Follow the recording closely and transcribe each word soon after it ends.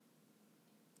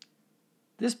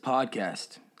This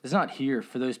podcast is not here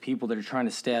for those people that are trying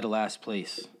to stay out of last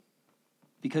place.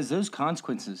 Because those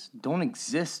consequences don't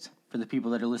exist for the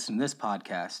people that are listening to this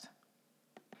podcast.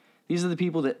 These are the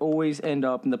people that always end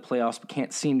up in the playoffs but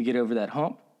can't seem to get over that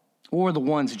hump. Or the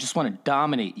ones who just want to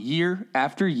dominate year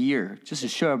after year just to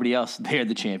show everybody else they're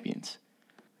the champions.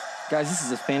 Guys, this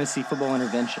is a fantasy football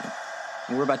intervention.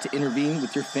 And we're about to intervene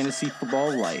with your fantasy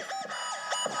football life.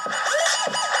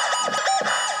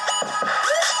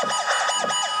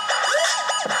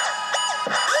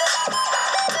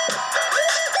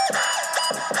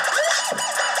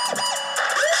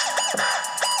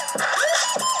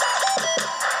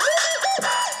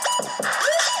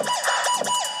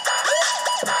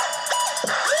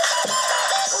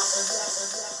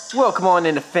 Welcome on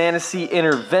into Fantasy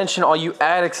Intervention, all you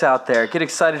addicts out there. Get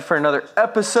excited for another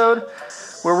episode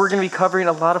where we're going to be covering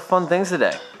a lot of fun things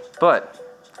today.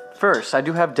 But first, I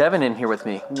do have Devin in here with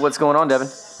me. What's going on, Devin?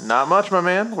 Not much, my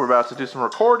man. We're about to do some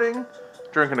recording.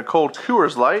 Drinking a cold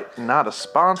Coors Light. Not a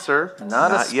sponsor.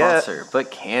 Not a sponsor, but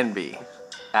can be.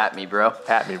 At me, bro.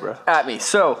 At me, bro. At me.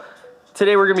 So,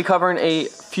 today we're going to be covering a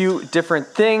few different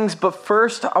things. But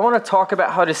first, I want to talk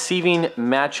about how deceiving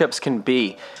matchups can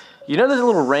be. You know there's a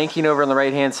little ranking over on the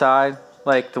right-hand side?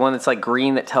 Like the one that's like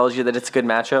green that tells you that it's a good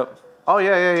matchup? Oh,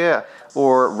 yeah.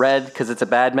 Or red because it's a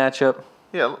bad matchup?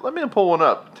 Yeah, let me pull one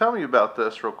up. Tell me about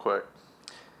this real quick.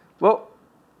 Well,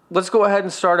 let's go ahead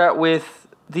and start out with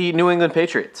the New England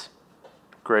Patriots.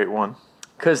 Great one.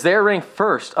 Because they're ranked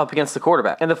first up against the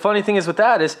quarterback. And the funny thing is with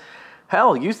that is,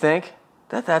 hell, you think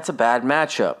that that's a bad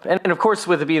matchup. And of course,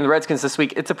 with it being the Redskins this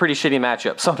week, it's a pretty shitty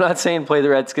matchup. So I'm not saying play the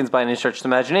Redskins by any stretch of the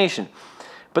imagination.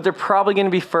 But they're probably going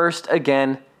to be first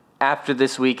again after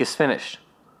this week is finished.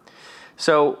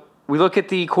 So we look at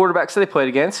the quarterbacks that they played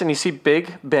against, and you see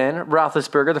Big Ben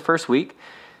Roethlisberger the first week.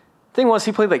 Thing was,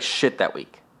 he played like shit that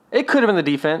week. It could have been the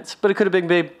defense, but it could have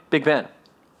been Big Ben.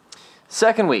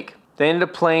 Second week, they ended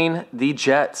up playing the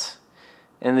Jets.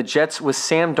 And the Jets was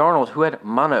Sam Darnold, who had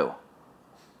mono.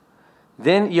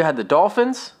 Then you had the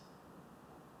Dolphins,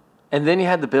 and then you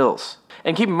had the Bills.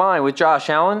 And keep in mind, with Josh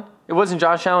Allen, it wasn't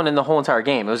Josh Allen in the whole entire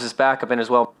game. It was his backup and as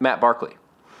well, Matt Barkley.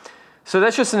 So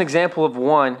that's just an example of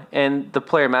one and the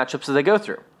player matchups that they go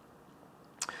through.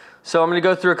 So I'm going to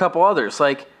go through a couple others.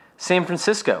 Like San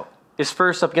Francisco is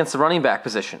first up against the running back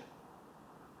position.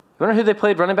 You wonder who they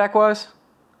played running back wise?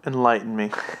 Enlighten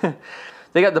me.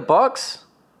 They got the Bucks,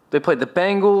 they played the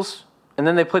Bengals, and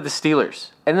then they played the Steelers.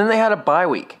 And then they had a bye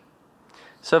week.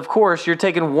 So of course, you're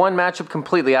taking one matchup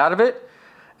completely out of it.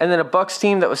 And then a Bucks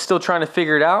team that was still trying to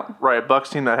figure it out. Right, a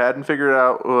Bucks team that hadn't figured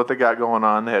out what they got going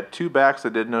on. They had two backs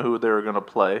that didn't know who they were going to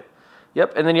play.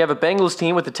 Yep, and then you have a Bengals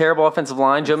team with a terrible offensive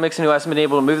line. Joe Mixon, who hasn't been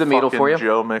able to move the needle for you.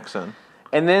 Joe Mixon.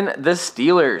 And then the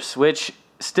Steelers, which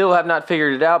still have not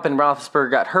figured it out. Ben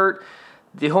Roethlisberger got hurt.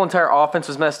 The whole entire offense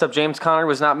was messed up. James Conner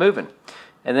was not moving.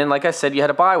 And then, like I said, you had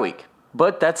a bye week.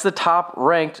 But that's the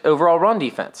top-ranked overall run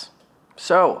defense.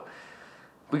 So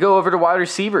we go over to wide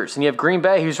receivers, and you have Green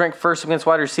Bay, who's ranked first against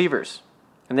wide receivers.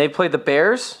 And they've played the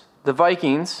Bears, the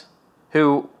Vikings,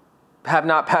 who have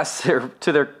not passed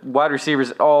to their wide receivers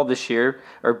at all this year,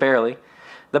 or barely.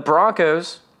 The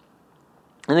Broncos,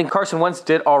 and then Carson Wentz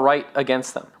did all right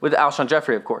against them, with Alshon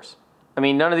Jeffrey, of course. I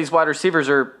mean, none of these wide receivers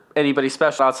are anybody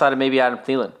special outside of maybe Adam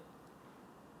Thielen.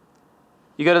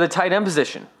 You go to the tight end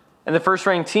position, and the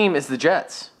first-ranked team is the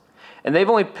Jets. And they've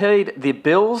only played the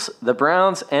Bills, the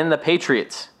Browns, and the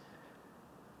Patriots.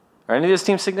 Are any of those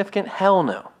teams significant? Hell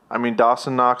no. I mean,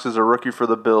 Dawson Knox is a rookie for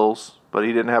the Bills, but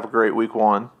he didn't have a great week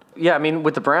one. Yeah, I mean,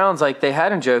 with the Browns, like, they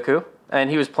had Njoku, and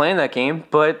he was playing that game,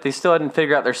 but they still hadn't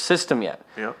figured out their system yet.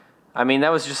 Yep. I mean,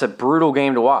 that was just a brutal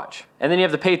game to watch. And then you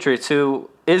have the Patriots,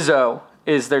 who Izzo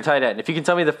is their tight end. If you can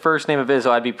tell me the first name of Izzo,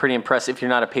 I'd be pretty impressed if you're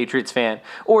not a Patriots fan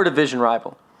or a division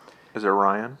rival. Is it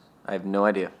Ryan? I have no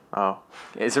idea. Oh.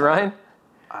 Is it Ryan?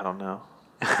 I don't know.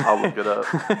 I'll look it up.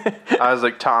 I was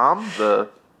like, Tom, the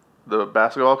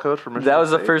basketball coach for Michigan That was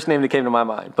State. the first name that came to my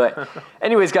mind. But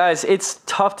anyways, guys, it's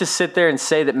tough to sit there and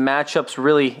say that matchups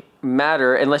really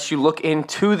matter unless you look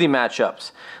into the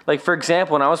matchups. Like, for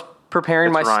example, when I was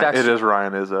preparing my stacks... It is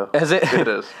Ryan Izzo. Is it? It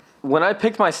is. When I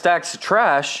picked my stacks of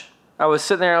trash, I was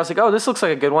sitting there and I was like, oh, this looks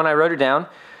like a good one. I wrote it down.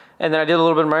 And then I did a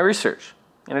little bit of my research.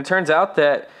 And it turns out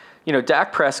that,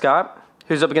 Dak Prescott,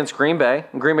 who's up against Green Bay,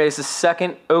 and Green Bay is the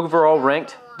second overall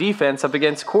ranked defense up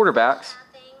against quarterbacks,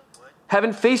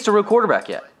 haven't faced a real quarterback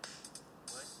yet.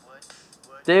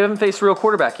 They haven't faced a real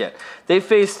quarterback yet. They've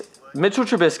faced Mitchell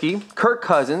Trubisky, Kirk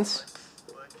Cousins,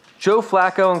 Joe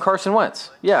Flacco, and Carson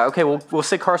Wentz. Yeah, okay, we'll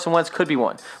say Carson Wentz could be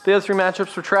one. But the other three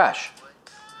matchups were trash.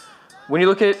 When you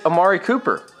look at Amari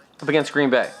Cooper up against Green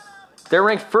Bay, they're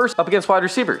ranked first up against wide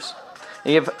receivers.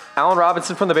 And you have Allen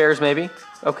Robinson from the Bears, maybe.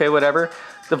 Okay, whatever.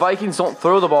 The Vikings don't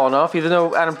throw the ball enough, even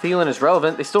though Adam Thielen is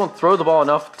relevant. They still don't throw the ball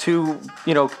enough to,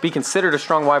 be considered a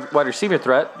strong wide receiver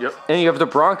threat. Yep. And you have the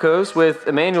Broncos with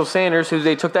Emmanuel Sanders, who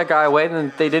they took that guy away, and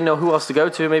then they didn't know who else to go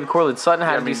to. Maybe Cortland Sutton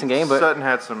had a decent game, but Sutton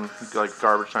had some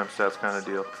garbage time stats kind of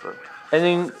deal. But. And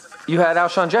then you had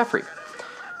Alshon Jeffrey.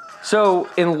 So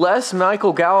unless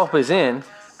Michael Gallup is in,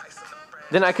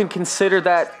 then I can consider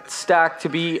that stack to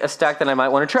be a stack that I might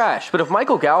want to trash. But if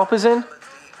Michael Gallup is in,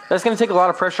 that's going to take a lot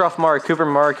of pressure off Amari Cooper.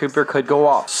 Amari Cooper could go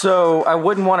off. So I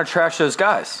wouldn't want to trash those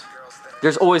guys.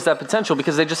 There's always that potential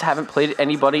because they just haven't played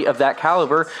anybody of that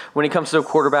caliber when it comes to a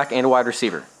quarterback and a wide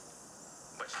receiver.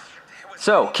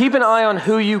 So keep an eye on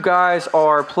who you guys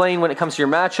are playing when it comes to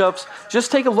your matchups.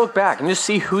 Just take a look back and just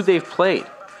see who they've played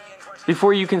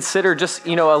before you consider just,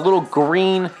 a little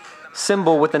green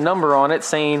symbol with a number on it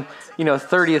saying,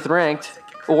 30th ranked,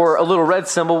 or a little red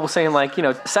symbol saying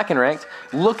second ranked.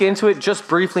 Look into it just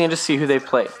briefly and just see who they've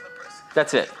played.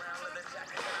 That's it.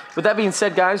 With that being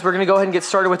said, guys, we're going to go ahead and get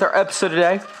started with our episode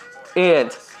today.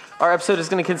 And our episode is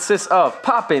going to consist of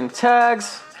popping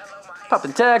tags.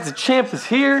 Popping tags, the champ is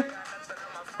here.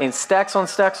 And stacks on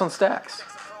stacks on stacks.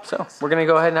 So we're going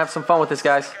to go ahead and have some fun with this,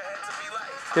 guys.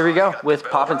 Here we go with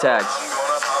popping tags. I'm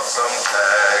gonna pop some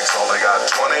tags. Only got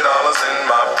 $20 in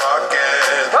my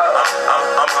pocket.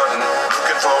 I'm hunting,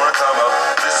 looking for a come up.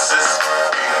 This is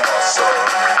being awesome.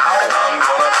 I'm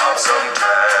gonna pop some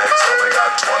tags. Only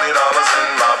got $20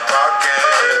 in my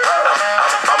pocket.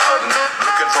 I'm hunting,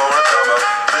 looking for a come up.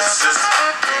 This is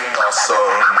being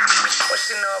awesome.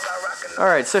 All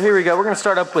right, so here we go. We're going to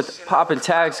start up with popping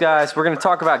tags, guys. We're going to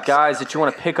talk about guys that you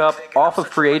want to pick up off of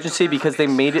free agency because they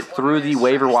made it through the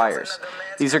waiver wires.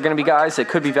 These are going to be guys that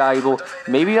could be valuable,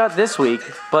 maybe not this week,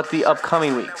 but the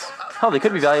upcoming weeks. Hell, they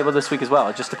could be valuable this week as well.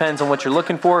 It just depends on what you're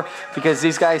looking for because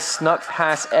these guys snuck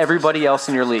past everybody else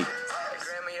in your league.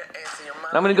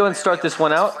 And I'm going to go and start this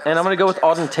one out, and I'm going to go with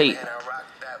Auden Tate.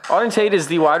 Auden Tate is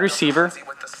the wide receiver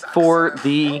for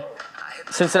the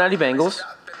Cincinnati Bengals.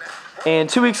 And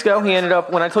 2 weeks ago, he ended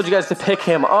up, when I told you guys to pick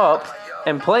him up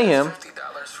and play him,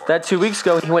 that 2 weeks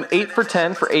ago, he went 8 for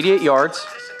 10 for 88 yards,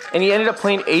 and he ended up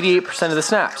playing 88% of the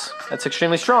snaps. That's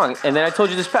extremely strong. And then I told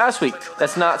you this past week,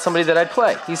 that's not somebody that I'd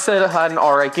play. He said I had an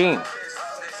all right game.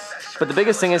 But the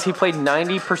biggest thing is he played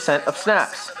 90% of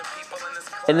snaps.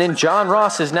 And then John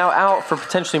Ross is now out for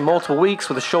potentially multiple weeks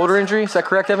with a shoulder injury. Is that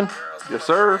correct, Evan? Yes,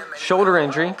 sir. Shoulder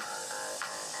injury.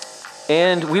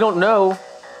 And we don't know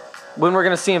when we're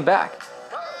going to see him back.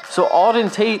 So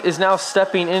Auden Tate is now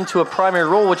stepping into a primary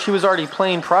role, which he was already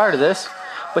playing prior to this,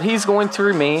 but he's going to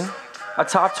remain a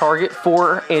top target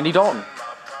for Andy Dalton,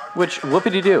 which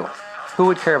whoopity-doo. Who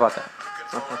would care about that?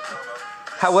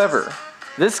 However,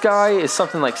 this guy is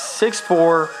something like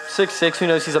 6'4", 6'6", who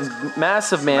knows, he's a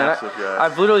massive man. Massive guy.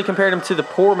 I've literally compared him to the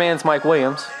poor man's Mike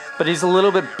Williams, but he's a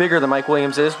little bit bigger than Mike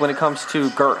Williams is when it comes to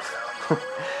girth.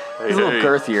 He's a little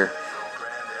girthier.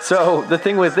 So the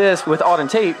thing with Auden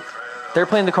Tate, they're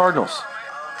playing the Cardinals.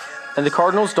 And the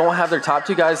Cardinals don't have their top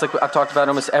two guys like I've talked about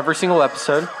almost every single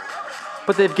episode,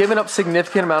 but they've given up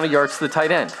significant amount of yards to the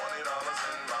tight end.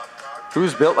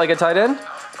 Who's built like a tight end?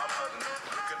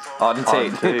 Auden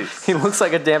Tate. He looks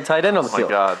like a damn tight end on the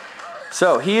field. Oh, my God.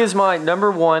 So he is my number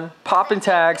one popping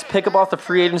tags, pick up off the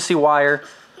free agency wire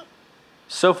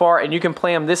so far, and you can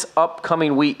play him this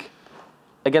upcoming week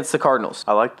against the Cardinals.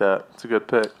 I like that. It's a good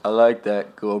pick. I like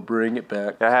that. Go bring it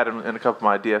back. I had him in a couple of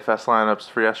my DFS lineups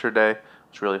for yesterday. I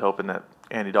was really hoping that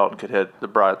Andy Dalton could hit the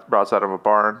broadside of a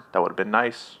barn. That would have been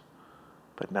nice.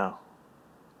 But no.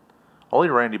 Only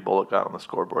Randy Bullock got on the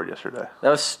scoreboard yesterday.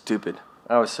 That was stupid.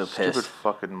 I was so pissed. Stupid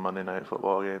fucking Monday Night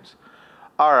Football games.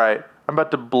 All right. I'm about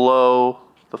to blow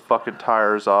the fucking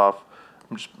tires off.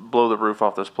 I'm just blow the roof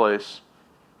off this place.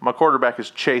 My quarterback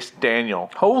is Chase Daniel.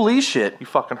 Holy shit. You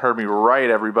fucking heard me right,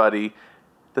 everybody.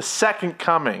 The second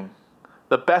coming.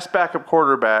 The best backup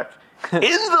quarterback in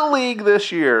the league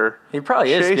this year. He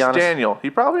probably is, to be Chase honest. Daniel. He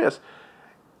probably is.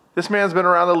 This man's been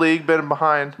around the league, been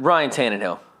behind. Ryan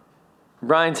Tannehill.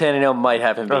 Ryan Tannehill might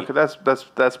have him beat. Okay,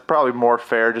 that's probably more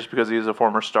fair just because he's a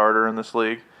former starter in this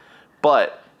league.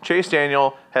 But Chase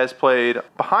Daniel has played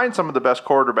behind some of the best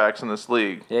quarterbacks in this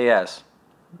league. Yeah, yes.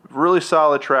 Really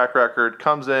solid track record.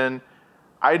 Comes in.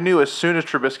 I knew as soon as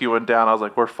Trubisky went down, I was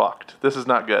like, we're fucked. This is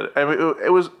not good. I mean,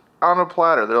 it was on a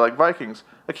platter. They're like, Vikings,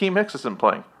 Akeem Hicks isn't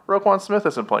playing. Roquan Smith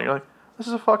isn't playing. You're like, this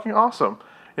is fucking awesome.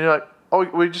 And you're like, oh,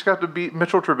 we just got to beat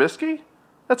Mitchell Trubisky?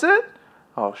 That's it?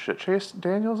 Oh, shit, Chase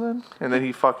Daniels in? And then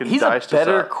he fucking He's a diced us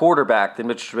better up. quarterback than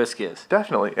Mitch Trubisky is.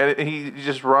 Definitely. And he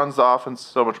just runs the offense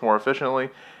so much more efficiently.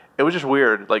 It was just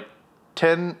weird. Like,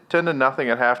 10 to nothing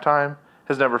at halftime.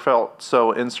 has never felt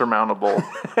so insurmountable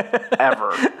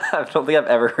ever. I don't think I've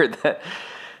ever heard that.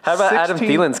 How about Adam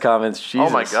 16 Thielen's comments? Jesus. Oh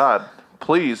my God.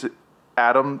 Please,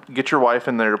 Adam, get your wife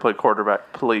in there to play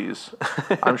quarterback, please.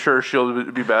 I'm sure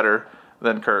she'll be better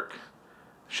than Kirk.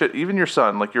 Shit, even your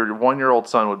son, like your 1-year-old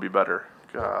son would be better.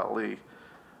 Golly.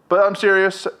 But I'm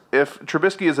serious. If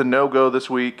Trubisky is a no-go this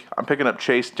week, I'm picking up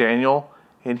Chase Daniel,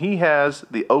 and he has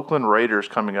the Oakland Raiders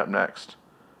coming up next.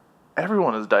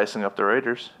 Everyone is dicing up the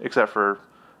Raiders, except for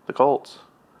the Colts.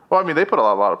 Well, I mean, they put a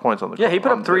lot of points on the. Yeah, he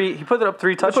put up three. He put up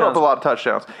 3 touchdowns. They put up a lot of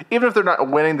touchdowns. Even if they're not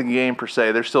winning the game per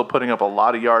se, they're still putting up a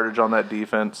lot of yardage on that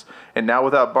defense. And now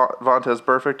without Vontaze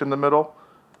Burfict in the middle,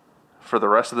 for the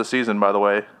rest of the season, by the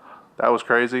way, that was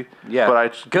crazy. Yeah, but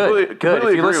I good.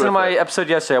 If you listen to my episode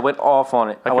yesterday, I went off on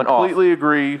it. I went off. completely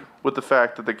agree with the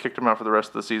fact that they kicked him out for the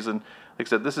rest of the season. Like I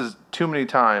said, this is too many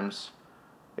times.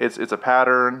 It's a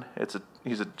pattern.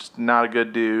 He's just not a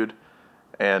good dude.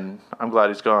 And I'm glad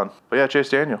he's gone. But yeah, Chase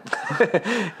Daniel.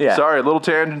 Yeah. Sorry, little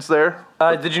tangents there.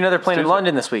 Did you know they're playing in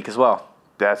London this week as well?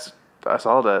 I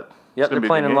saw that. Yep, they're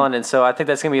playing in London. So I think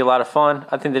that's going to be a lot of fun.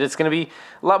 I think that it's going to be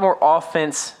a lot more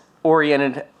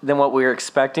offense-oriented than what we were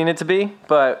expecting it to be.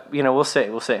 But, we'll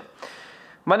see.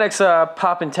 My next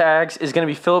pop and tags is going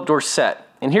to be Philip Dorsett.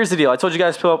 And here's the deal. I told you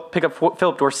guys to pick up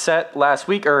Philip Dorsett last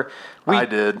week. I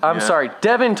did. I'm sorry.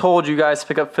 Devin told you guys to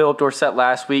pick up Philip Dorsett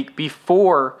last week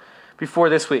before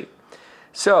this week.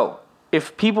 So,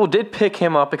 if people did pick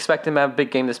him up, expect him to have a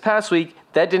big game this past week,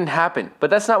 that didn't happen. But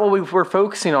that's not what we were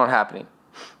focusing on happening.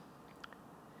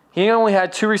 He only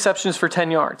had 2 receptions for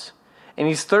 10 yards. And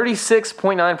he's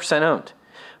 36.9% owned.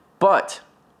 But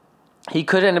he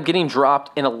could end up getting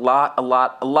dropped in a lot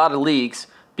of leagues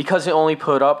because he only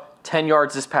put up 10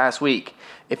 yards this past week.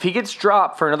 If he gets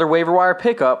dropped for another waiver wire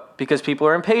pickup because people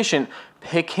are impatient,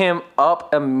 pick him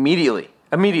up immediately.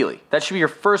 That should be your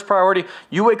first priority.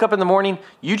 You wake up in the morning,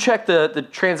 you check the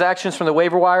transactions from the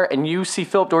waiver wire, and you see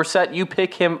Philip Dorsett, you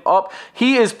pick him up.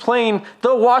 He is playing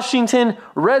the Washington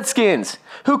Redskins,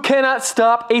 who cannot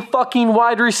stop a fucking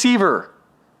wide receiver.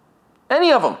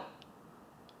 Any of them.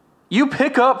 You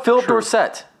pick up Philip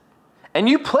Dorsett, and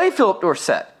you play Philip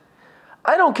Dorsett.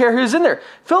 I don't care who's in there.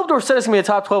 Philip Dorsett is going to be a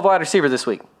top 12 wide receiver this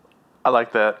week. I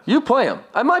like that. You play him.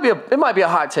 It might be a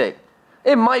hot take.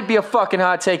 It might be a fucking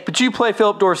hot take, but you play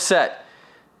Philip Dorsett,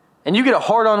 and you get a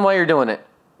hard on while you're doing it.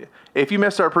 If you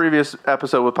missed our previous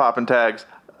episode with Pop and Tags,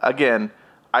 again,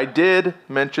 I did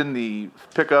mention the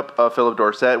pickup of Philip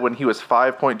Dorsett when he was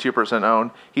 5.2% owned.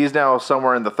 He's now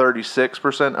somewhere in the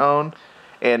 36% owned.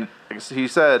 And he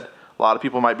said a lot of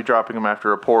people might be dropping him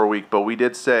after a poor week, but we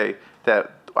did say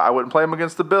that I wouldn't play him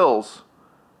against the Bills,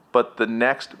 but the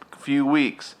next few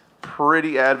weeks,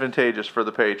 pretty advantageous for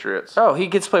the Patriots. Oh, he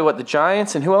gets to play, the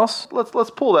Giants and who else? Let's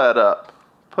pull that up.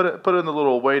 Put in the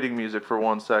little waiting music for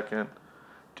 1 second.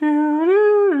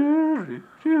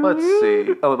 Let's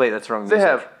see. Oh, wait, that's wrong music. They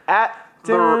have at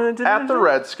the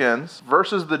Redskins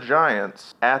versus the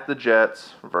Giants, at the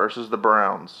Jets versus the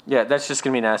Browns. Yeah, that's just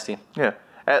going to be nasty. Yeah.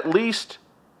 At least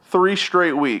 3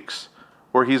 straight weeks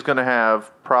where he's going to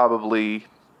have probably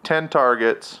 10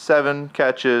 targets, 7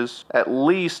 catches, at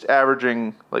least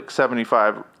averaging like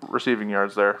 75 receiving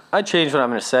yards there. I changed what I'm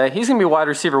going to say. He's going to be wide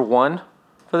receiver 1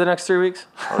 for the next 3 weeks.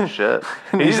 Oh, shit.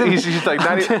 he's like,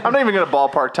 I'm not even going to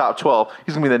ballpark top 12.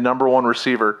 He's going to be the number 1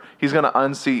 receiver. He's going to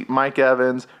unseat Mike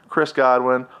Evans, Chris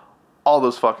Godwin, all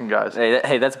those fucking guys.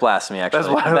 Hey, that's blasphemy,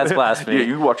 actually. That's blasphemy. Yeah,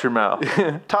 you watch your mouth.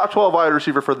 Top 12 wide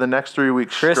receiver for the next 3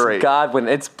 weeks Chris straight. Godwin.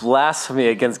 It's blasphemy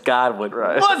against Godwin.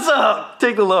 Right. What's up?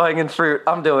 Take the low-hanging fruit.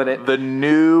 I'm doing it. The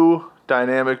new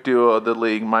dynamic duo of the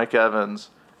league, Mike Evans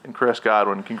and Chris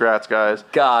Godwin. Congrats, guys.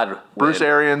 Godwin. Bruce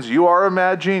Arians, you are a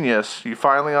mad genius. You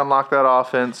finally unlocked that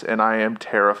offense, and I am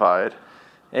terrified.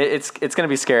 It's going to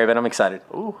be scary, but I'm excited.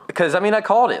 Ooh. Because, I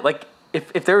called it. Like,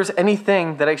 if there was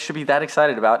anything that I should be that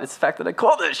excited about, it's the fact that I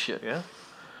called this shit. Yeah.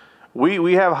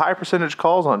 We have high percentage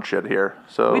calls on shit here.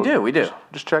 So We do.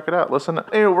 Just check it out. Listen,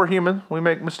 we're human. We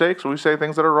make mistakes. We say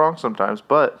things that are wrong sometimes,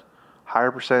 but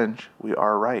higher percentage, we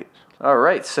are right. All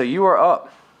right, so you are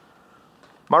up.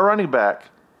 My running back,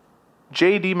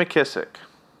 J.D. McKissick.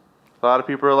 A lot of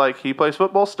people are like, he plays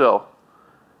football still.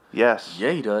 Yes.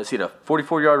 Yeah, he does. He had a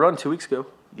 44-yard run 2 weeks ago.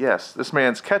 Yes, this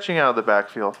man's catching out of the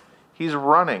backfield. He's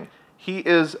running. He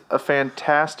is a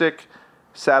fantastic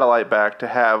satellite back to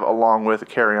have along with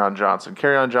Kerryon Johnson.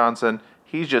 Kerryon Johnson,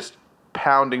 he's just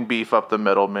pounding beef up the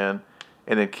middle, man.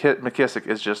 And then McKissick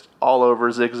is just all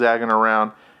over, zigzagging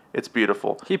around. It's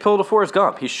beautiful. He pulled a Forrest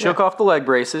Gump. He shook off the leg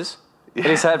braces that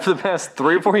he's had for the past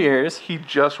 3 or 4 years. He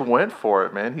just went for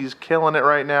it, man. He's killing it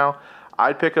right now.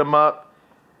 I'd pick him up.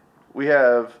 We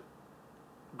have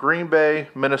Green Bay,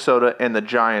 Minnesota, and the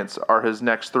Giants are his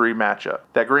next 3 matchup.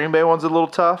 That Green Bay one's a little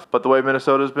tough, but the way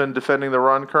Minnesota's been defending the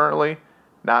run currently,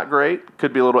 not great.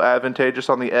 Could be a little advantageous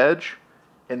on the edge.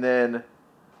 And then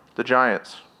the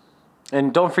Giants.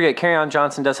 And don't forget, Kerryon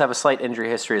Johnson does have a slight injury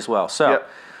history as well. So Yep.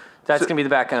 that's going to be the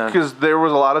back end. Because there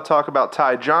was a lot of talk about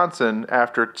Ty Johnson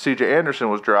after C.J. Anderson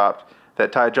was dropped,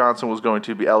 that Ty Johnson was going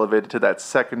to be elevated to that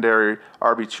secondary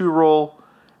RB2 role,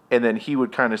 and then he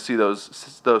would kind of see those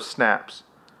snaps.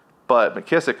 But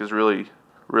McKissick has really,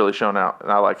 really shown out,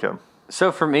 and I like him.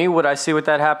 So for me, what I see with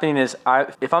that happening is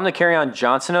if I'm the Kerryon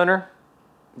Johnson owner,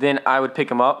 then I would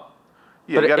pick him up.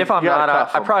 Yeah, but if I'm not,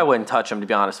 cuff I him. probably wouldn't touch him, to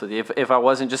be honest with you. If I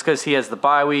wasn't, just because he has the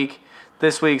bye week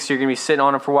this week, so you're going to be sitting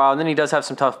on him for a while. And then he does have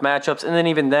some tough matchups. And then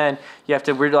even then, you have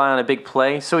to rely on a big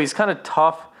play. So he's kind of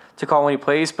tough to call when he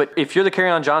plays. But if you're the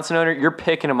Kerryon Johnson owner, you're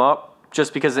picking him up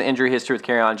just because of the injury history with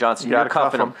Kerryon Johnson. You You're gotta cuff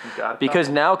cuffing him. him. You gotta Because cuff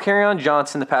him. now Kerryon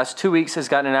Johnson, the past 2 weeks, has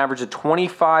gotten an average of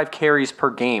 25 carries per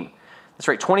game. That's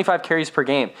right, 25 carries per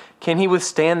game. Can he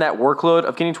withstand that workload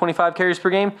of getting 25 carries per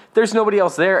game? There's nobody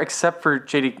else there except for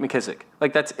J.D. McKissick.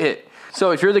 Like, that's it. So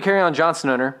if you're the Kerryon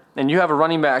Johnson owner and you have a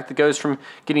running back that goes from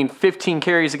getting 15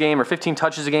 carries a game or 15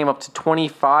 touches a game up to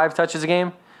 25 touches a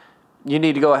game, you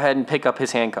need to go ahead and pick up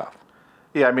his handcuff.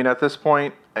 Yeah, I mean, at this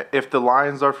point, if the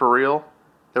Lions are for real,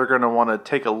 they're going to want to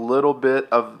take a little bit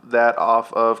of that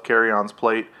off of Kerryon's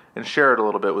plate and share it a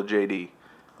little bit with JD.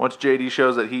 Once JD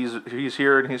shows that he's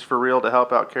here and he's for real to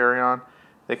help out Kerryon,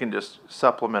 they can just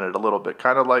supplement it a little bit.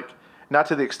 Kind of like, not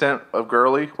to the extent of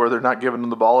Gurley, where they're not giving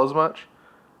him the ball as much,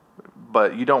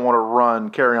 but you don't want to run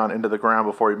Kerryon into the ground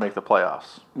before you make the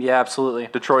playoffs. Yeah, absolutely.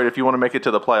 Detroit, if you want to make it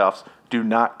to the playoffs, do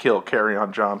not kill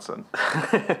Kerryon Johnson.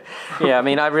 Yeah, I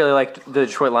mean, I really liked the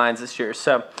Detroit Lions this year.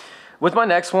 So with my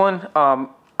next one,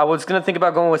 I was going to think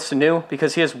about going with Sanu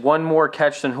because he has one more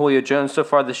catch than Julio Jones so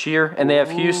far this year, and they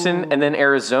have Houston and then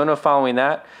Arizona following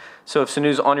that. So if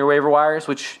Sanu's on your waiver wires,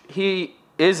 which he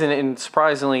isn't, and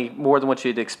surprisingly more than what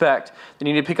you'd expect, then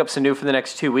you need to pick up Sanu for the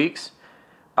next 2 weeks.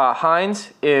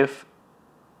 Hines, if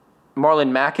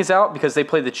Marlon Mack is out because they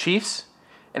play the Chiefs,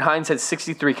 and Hines had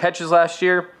 63 catches last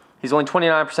year, he's only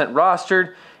 29%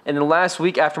 rostered. And then last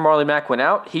week after Marlon Mack went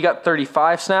out, he got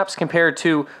 35 snaps compared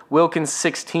to Wilkins'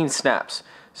 16 snaps.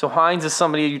 So Hines is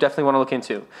somebody you definitely want to look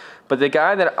into. But the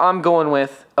guy that I'm going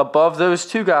with above those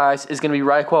two guys is going to be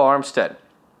Raquel Armstead,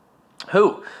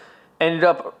 who ended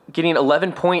up getting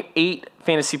 11.8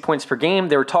 fantasy points per game.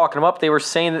 They were talking him up. They were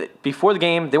saying that before the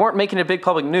game, they weren't making it big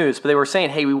public news, but they were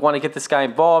saying, hey, we want to get this guy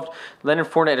involved. Leonard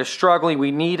Fournette is struggling.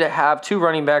 We need to have 2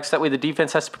 running backs. That way the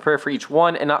defense has to prepare for each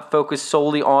one and not focus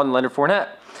solely on Leonard Fournette.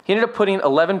 He ended up putting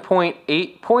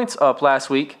 11.8 points up last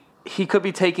week. He could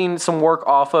be taking some work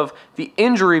off of the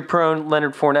injury-prone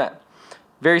Leonard Fournette.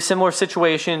 Very similar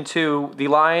situation to the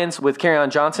Lions with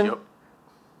Kerryon Johnson. Yep.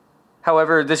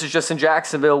 However, this is just in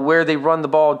Jacksonville where they run the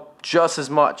ball just as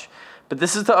much. But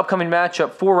this is the upcoming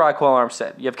matchup for Raquel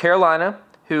Armstead. You have Carolina,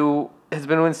 who has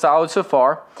been doing solid so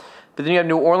far. But then you have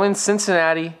New Orleans,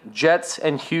 Cincinnati, Jets,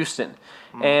 and Houston.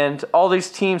 And all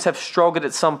these teams have struggled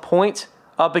at some point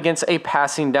up against a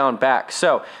passing down back.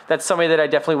 So that's somebody that I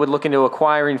definitely would look into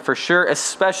acquiring for sure,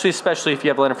 especially if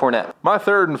you have Leonard Fournette. My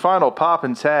third and final pop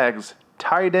and tags,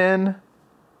 tight end.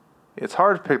 It's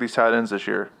hard to pick these tight ends this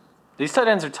year. These tight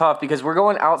ends are tough because we're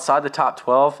going outside the top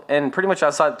 12, and pretty much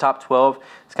outside the top 12,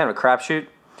 it's kind of a crapshoot.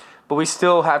 But we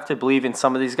still have to believe in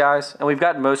some of these guys, and we've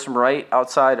gotten most of them right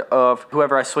outside of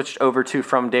whoever I switched over to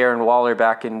from Darren Waller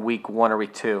back in week 1 or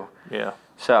week 2. Yeah.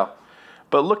 So,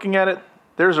 But looking at it,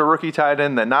 there's a rookie tight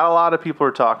end that not a lot of people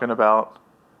are talking about,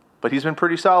 but he's been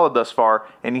pretty solid thus far,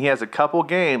 and he has a couple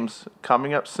games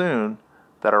coming up soon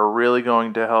that are really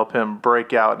going to help him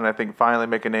break out and I think finally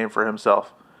make a name for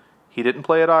himself. He didn't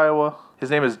play at Iowa.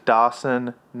 His name is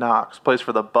Dawson Knox, plays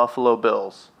for the Buffalo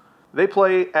Bills. They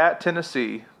play at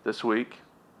Tennessee this week.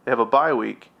 They have a bye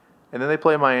week, and then they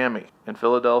play Miami and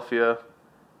Philadelphia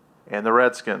and the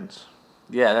Redskins.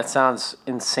 yeah, that sounds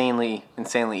insanely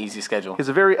easy schedule. He has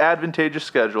a very advantageous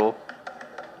schedule.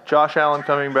 Josh Allen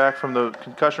coming back from the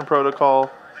concussion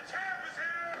protocol.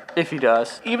 If he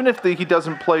does. Even if he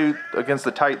doesn't play against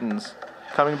the Titans,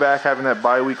 coming back, having that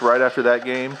bye week right after that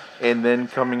game, and then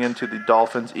coming into the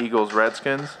Dolphins, Eagles,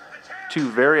 Redskins, 2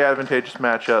 very advantageous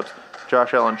matchups.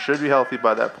 Josh Allen should be healthy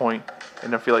by that point,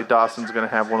 and I feel like Dawson's going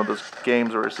to have one of those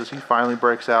games where he finally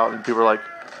breaks out, and people are like,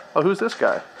 oh, who's this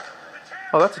guy?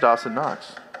 Oh, that's Dawson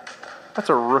Knox. That's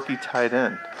a rookie tight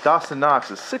end. Dawson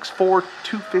Knox is 6'4",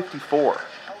 254.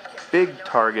 Big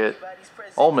target.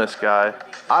 Ole Miss guy.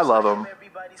 I love him.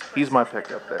 He's my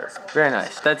pick up there. Very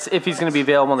nice. That's if he's going to be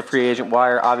available on the free agent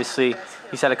wire. Obviously,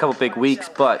 he's had a couple big weeks,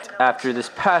 but after this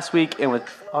past week and with...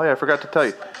 Oh, yeah, I forgot to tell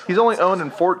you. He's only owned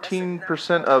in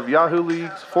 14% of Yahoo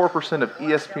leagues, 4% of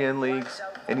ESPN leagues,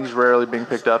 and he's rarely being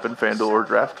picked up in FanDuel or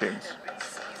DraftKings.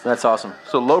 That's awesome.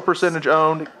 So low percentage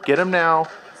owned. Get him now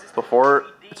before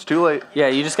it's too late. Yeah,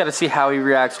 you just got to see how he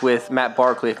reacts with Matt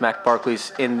Barkley if Matt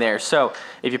Barkley's in there. So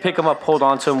if you pick him up, hold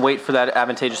on to him, wait for that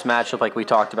advantageous matchup like we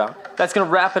talked about. That's going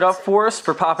to wrap it up for us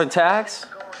for Poppin' Tags.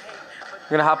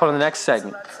 We're going to hop on to the next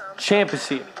segment. Champ is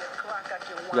here.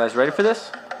 You guys ready for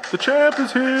this? The champ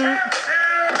is here.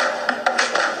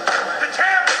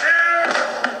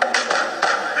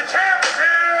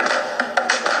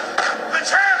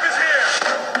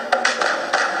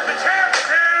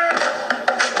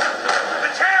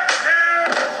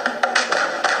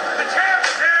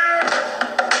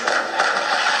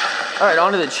 All right,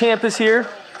 on to the champ is here.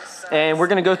 And we're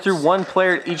going to go through one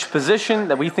player at each position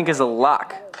that we think is a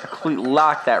lock. A complete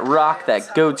lock, that rock,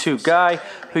 that go-to guy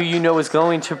who you know is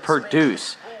going to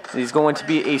produce. And he's going to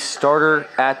be a starter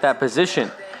at that position.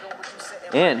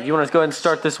 And you want to go ahead and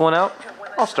start this one out?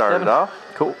 I'll start it off.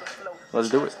 Cool. Let's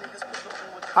do it.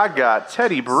 I got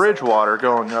Teddy Bridgewater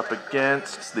going up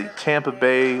against the Tampa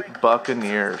Bay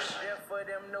Buccaneers.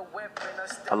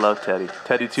 I love Teddy.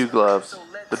 Teddy Two Gloves,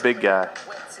 the big guy.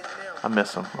 I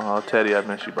miss him. Oh, Teddy, I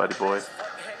miss you, buddy boy.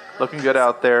 Looking good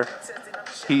out there.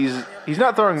 He's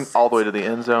not throwing all the way to the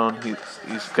end zone.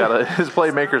 He's got his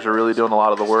playmakers are really doing a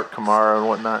lot of the work, Kamara and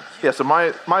whatnot. Yeah, so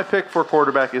my pick for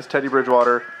quarterback is Teddy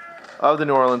Bridgewater of the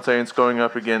New Orleans Saints going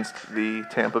up against the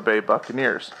Tampa Bay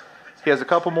Buccaneers. He has a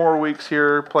couple more weeks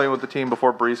here playing with the team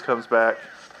before Breeze comes back,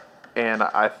 and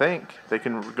I think they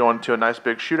can go into a nice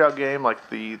big shootout game like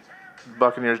the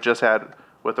Buccaneers just had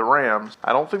with the Rams.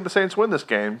 I don't think the Saints win this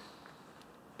game,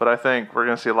 but I think we're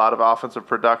going to see a lot of offensive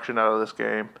production out of this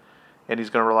game, and he's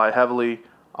going to rely heavily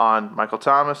on Michael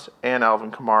Thomas and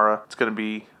Alvin Kamara. It's going to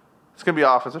be an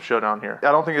offensive showdown here.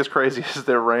 I don't think it's crazy as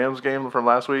the Rams game from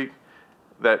last week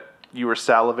that you were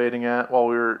salivating at while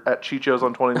we were at Chicho's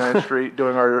on 29th Street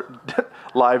doing our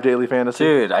live daily fantasy.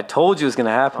 Dude, I told you it was going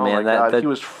to happen, man. My God, he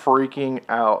was freaking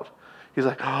out. He's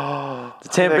like, oh. The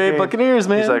Tampa Bay Buccaneers,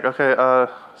 man. He's like, okay,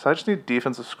 so I just need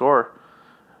defensive score.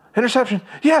 Interception.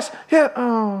 Yes. Yeah.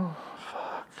 Oh,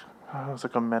 fuck. Oh, there's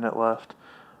like a minute left.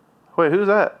 Wait, who's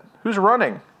that? Who's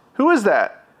running? Who is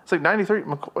that? It's like 93.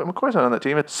 McCoy's not on that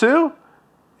team. It's Sue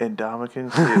and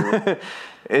Ndamukong Suh.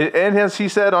 And as he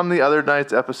said on the other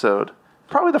night's episode,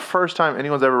 probably the first time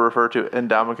anyone's ever referred to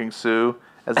Ndamukong Suh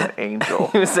as an angel.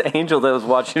 He was the angel that was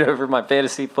watching over my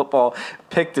fantasy football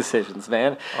pick decisions,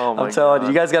 man. Oh my I'm telling God.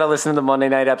 you guys got to listen to the Monday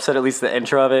night episode, at least the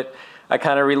intro of it. I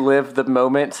kind of relived the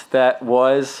moment that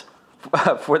was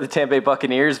for the Tampa Bay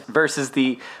Buccaneers versus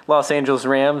the Los Angeles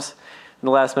Rams in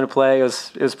the last minute play. It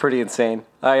was pretty insane.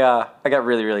 I got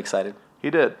really, really excited. He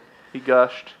did. He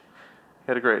gushed. He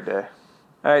had a great day.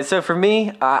 All right, so for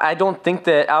me, I don't think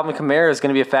that Alvin Kamara is going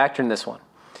to be a factor in this one.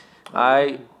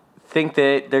 I think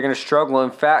that they're going to struggle.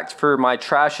 In fact, for my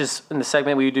trashes in the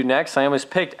segment we do next, I almost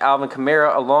picked Alvin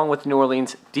Kamara along with New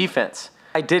Orleans defense.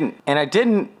 I didn't. And I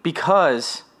didn't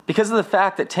because of the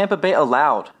fact that Tampa Bay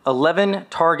allowed 11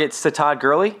 targets to Todd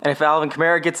Gurley. And if Alvin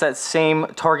Kamara gets that same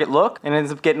target look and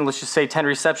ends up getting, let's just say, 10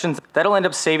 receptions, that'll end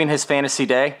up saving his fantasy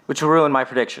day, which will ruin my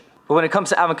prediction. But when it comes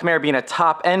to Alvin Kamara being a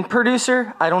top-end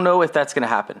producer, I don't know if that's going to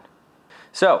happen.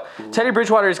 So, Teddy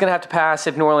Bridgewater is going to have to pass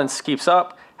if New Orleans keeps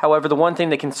up. However, the one thing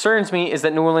that concerns me is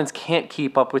that New Orleans can't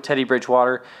keep up with Teddy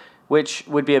Bridgewater, which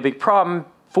would be a big problem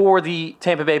for the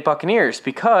Tampa Bay Buccaneers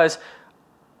because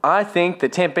I think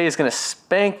that Tampa Bay is going to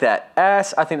spank that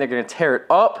ass. I think they're going to tear it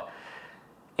up.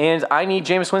 And I need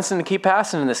Jameis Winston to keep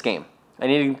passing in this game. I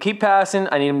need him to keep passing.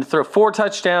 I need him to throw 4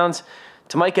 touchdowns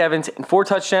to Mike Evans and 4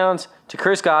 touchdowns to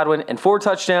Chris Godwin and 4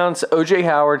 touchdowns to O.J.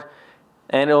 Howard.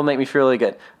 And it'll make me feel really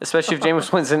good, especially if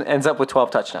Jameis Winston ends up with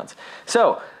 12 touchdowns.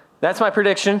 So that's my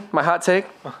prediction, my hot take.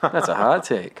 That's a hot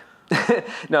take.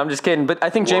 No, I'm just kidding. But I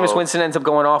think Jameis Winston ends up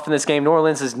going off in this game. New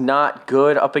Orleans is not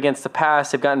good up against the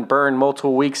pass. They've gotten burned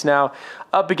multiple weeks now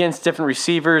up against different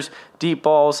receivers, deep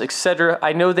balls, etc.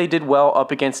 I know they did well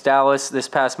up against Dallas this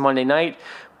past Monday night,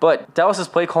 but Dallas's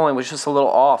play calling was just a little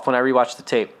off when I rewatched the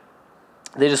tape.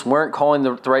 They just weren't calling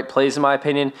the right plays, in my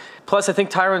opinion. Plus, I think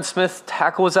Tyron Smith's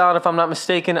tackle was out, if I'm not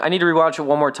mistaken. I need to rewatch it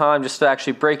one more time just to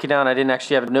actually break it down. I didn't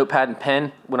actually have a notepad and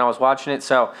pen when I was watching it,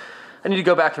 so I need to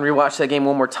go back and rewatch that game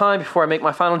one more time before I make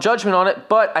my final judgment on it.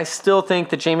 But I still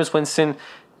think that Jameis Winston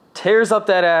tears up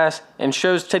that ass and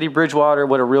shows Teddy Bridgewater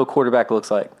what a real quarterback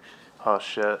looks like. Oh,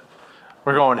 shit.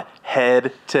 We're going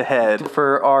head to head.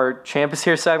 For our Champ is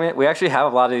Here segment, we actually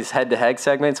have a lot of these head-to-head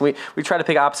segments. We try to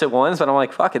pick opposite ones, but I'm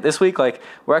like, fuck it. This week, like,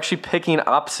 we're actually picking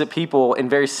opposite people in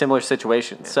very similar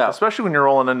situations. So Especially when you're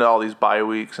rolling into all these bye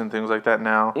weeks and things like that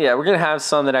now. yeah, we're going to have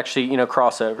some that actually,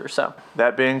 cross over. So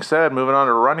That being said, moving on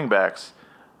to running backs.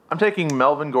 I'm taking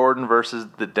Melvin Gordon versus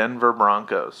the Denver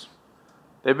Broncos.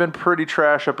 They've been pretty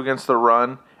trash up against the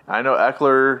run. I know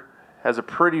Eckler has a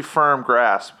pretty firm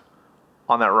grasp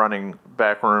on that running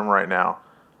back room right now,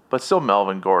 but still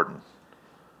Melvin Gordon.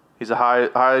 He's a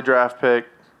high draft pick.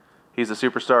 He's a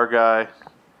superstar guy.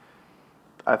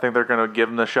 I think they're going to give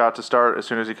him the shot to start as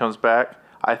soon as he comes back.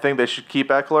 I think they should keep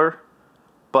Eckler,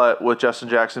 but with Justin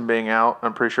Jackson being out,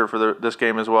 I'm pretty sure for this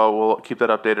game as well, we'll keep that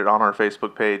updated on our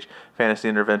Facebook page, Fantasy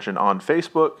Intervention on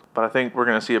Facebook. But I think we're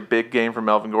going to see a big game from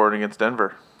Melvin Gordon against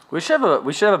Denver. we should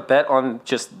have a bet on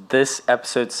just this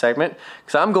episode segment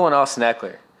because I'm going Austin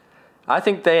Eckler. I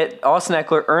think that Austin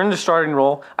Eckler earned the starting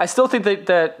role. I still think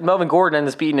that Melvin Gordon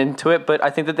ends up beating into it, but I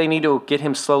think that they need to get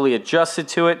him slowly adjusted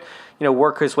to it,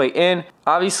 work his way in.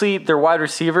 Obviously, their wide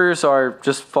receivers are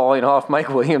just falling off. Mike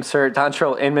Williams hurt,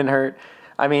 Dontrell Inman hurt.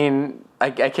 I mean, I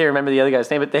can't remember the other guy's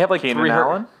name, but they have like Keenan 3 hurt.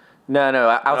 Allen? No,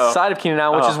 outside of Keenan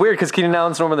Allen, which is weird because Keenan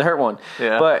Allen's normally the hurt one.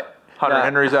 Yeah. But Hunter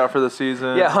Henry's out for the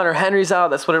season. yeah, Hunter Henry's out.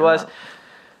 That's what it was.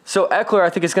 So Eckler,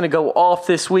 I think, is going to go off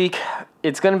this week.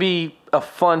 It's going to be a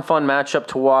fun matchup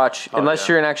to watch, unless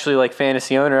you're an actually like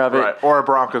fantasy owner of it. Right. Or a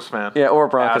Broncos fan. Yeah, or a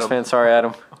Broncos Adam. fan. Sorry,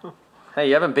 Adam. Hey,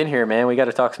 you haven't been here, man. We got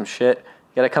to talk some shit.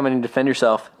 You got to come in and defend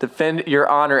yourself. Defend your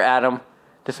honor, Adam.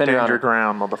 Defend your Stand honor. your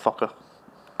ground, motherfucker.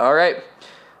 All right.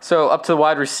 So up to the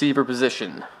wide receiver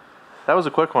position. That was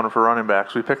a quick one for running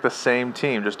backs. We picked the same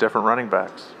team, just different running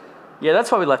backs. Yeah,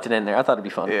 that's why we left it in there. I thought it'd be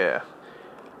fun. Yeah.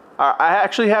 I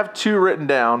actually have 2 written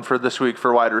down for this week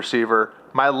for wide receiver.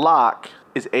 My lock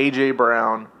is A.J.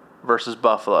 Brown versus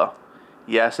Buffalo.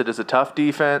 Yes, it is a tough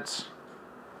defense,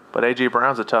 but A.J.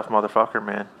 Brown's a tough motherfucker,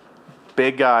 man.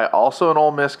 Big guy, also an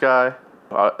Ole Miss guy.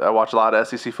 I watch a lot of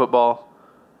SEC football.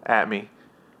 At me.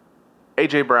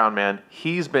 A.J. Brown, man,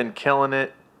 he's been killing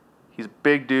it. He's a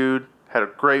big dude. Had a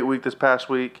great week this past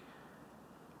week.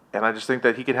 And I just think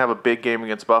that he can have a big game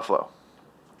against Buffalo.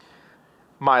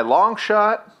 My long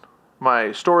shot, my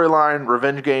storyline,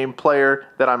 revenge game player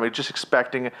that I'm just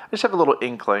expecting, I just have a little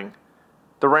inkling.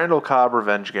 The Randall Cobb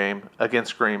revenge game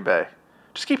against Green Bay.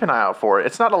 Just keep an eye out for it.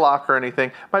 It's not a lock or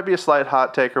anything. Might be a slight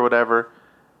hot take or whatever.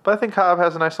 But I think Cobb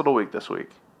has a nice little week this week.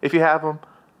 If you have him,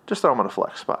 just throw him in a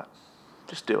flex spot.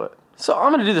 Just do it. So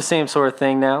I'm going to do the same sort of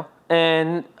thing now.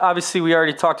 And obviously we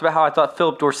already talked about how I thought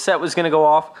Philip Dorsett was going to go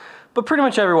off. But pretty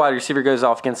much every wide receiver goes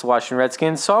off against the Washington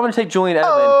Redskins. So I'm going to take Julian Edelman.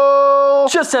 Oh!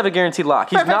 Just to have a guaranteed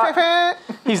lock. He's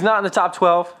not in the top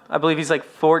 12. I believe he's like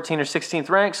 14th or 16th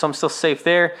ranked, so I'm still safe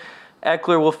there.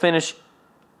 Eckler will finish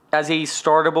as a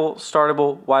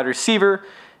startable wide receiver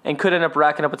and could end up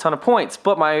racking up a ton of points.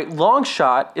 But my long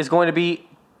shot is going to be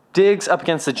Diggs up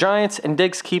against the Giants, and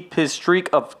Diggs keep his streak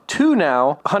of 2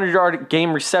 now, 100-yard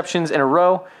game receptions in a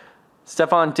row.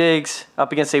 Stephon Diggs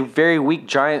up against a very weak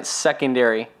Giants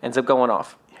secondary ends up going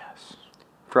off. Yes.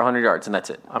 For 100 yards, and that's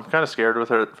it. I'm kind of scared with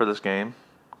her for this game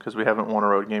because we haven't won a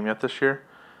road game yet this year.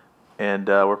 And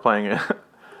we're playing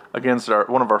against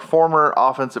one of our former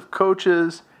offensive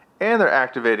coaches, and they're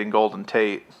activating Golden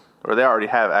Tate, or they already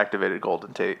have activated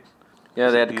Golden Tate. Yeah,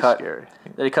 they had to cut. Scary.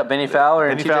 They had to cut Benny Fowler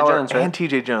and Benny TJ Fowler Jones, right? and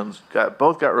TJ Jones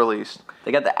both got released.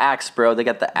 They got the axe, bro. They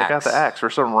got the axe. They got the axe for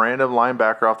some random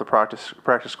linebacker off the practice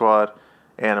squad,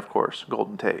 and of course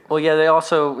Golden Tate. Well, yeah, they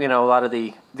also, a lot of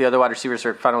the other wide receivers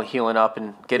are finally healing up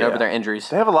and getting over their injuries.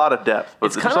 They have a lot of depth, but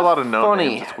It's there's kind a lot of of no funny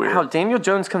names. It's weird. how Daniel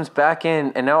Jones comes back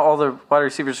in, and now all the wide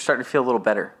receivers are starting to feel a little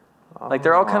better. Like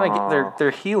they're all kind of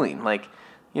they're healing. Like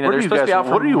they're supposed to be out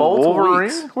for multiple Wolverine?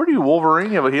 weeks. Where do you Wolverine?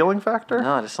 You have a healing factor?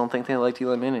 No, I just don't think they liked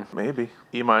Eli Manning. Maybe.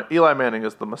 Eli Manning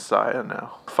is the Messiah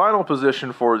now. Final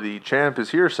position for the Champ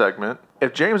is Here segment.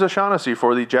 If James O'Shaughnessy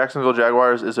for the Jacksonville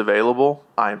Jaguars is available,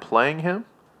 I'm playing him.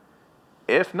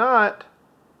 If not,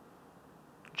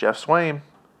 Jeff Swaim,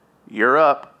 you're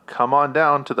up. Come on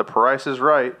down to the Price is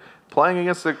Right. Playing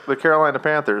against the Carolina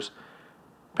Panthers.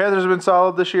 Panthers have been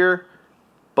solid this year,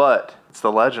 but it's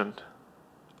the legend.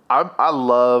 I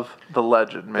love the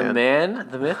legend, man. The man,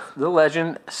 the myth, the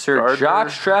legend, Sir Gardner.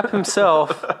 Jockstrap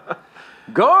himself,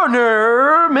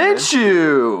 Gardner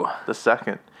Minshew. The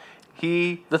second.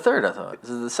 The third, I thought. Is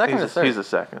it the second or the third? He's the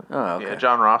second. Oh, okay. Yeah,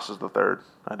 John Ross is the third.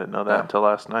 I didn't know that until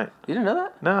last night. You didn't know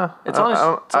that? No, It's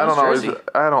on his jersey.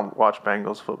 I don't watch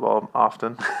Bengals football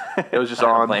often. It was just I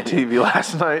don't on blame TV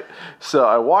last night, so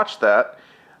I watched that,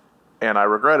 and I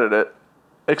regretted it.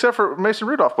 Except for Mason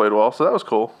Rudolph played well, so that was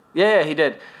cool. Yeah, he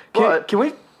did. But- Can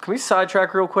we Can we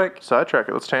sidetrack real quick? Sidetrack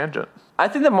it. Let's tangent. I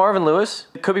think that Marvin Lewis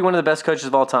could be one of the best coaches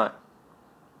of all time.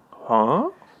 Huh?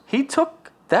 He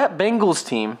took that Bengals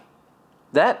team,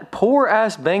 that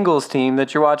poor-ass Bengals team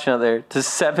that you're watching out there, to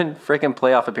 7 freaking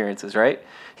playoff appearances, right?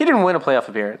 He didn't win a playoff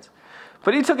appearance.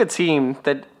 But he took a team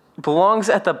that belongs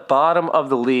at the bottom of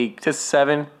the league to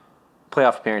 7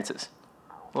 playoff appearances.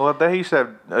 Well, they used to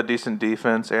have a decent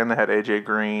defense, and they had A.J.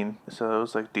 Green, so it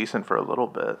was like decent for a little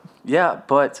bit. Yeah,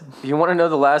 but you want to know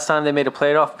the last time they made a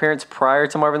playoff appearance prior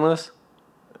to Marvin Lewis?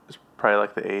 It's probably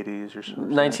like the 80s or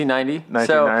something. 1990.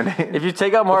 1990. So if you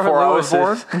take out Marvin Before I Lewis,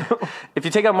 was born? if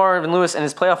you take out Marvin Lewis and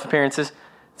his playoff appearances,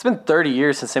 it's been 30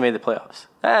 years since they made the playoffs.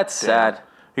 That's sad.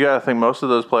 You got to think most of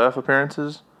those playoff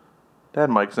appearances, they had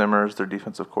Mike Zimmer as their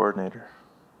defensive coordinator.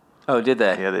 Oh, did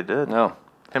they? Yeah, they did. No.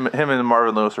 Him and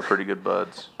Marvin Lewis are pretty good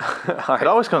buds. It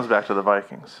always comes back to the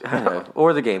Vikings.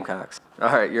 Or the Gamecocks. All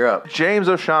right, you're up. James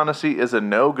O'Shaughnessy is a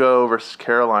no-go versus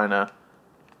Carolina.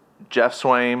 Jeff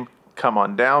Swaim, come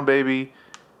on down, baby.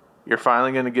 You're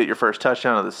finally going to get your first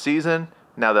touchdown of the season.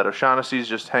 Now that O'Shaughnessy's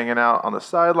just hanging out on the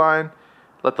sideline,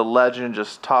 let the legend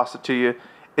just toss it to you.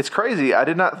 It's crazy. I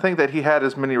did not think that he had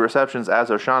as many receptions as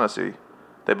O'Shaughnessy.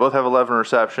 They both have 11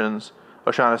 receptions.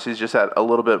 O'Shaughnessy's just had a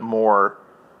little bit more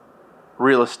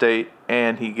real estate,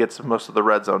 and he gets most of the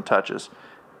red zone touches.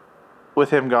 With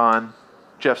him gone,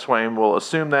 Jeff Swaim will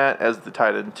assume that as the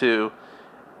tight end too,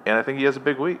 and I think he has a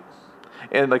big week.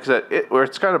 And like I said,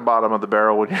 it's kind of bottom of the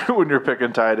barrel when you're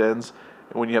picking tight ends.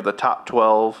 When you have the top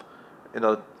 12,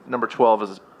 number 12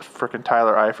 is freaking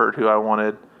Tyler Eifert, who I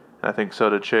wanted, and I think so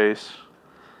did Chase.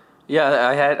 Yeah,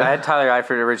 I had Tyler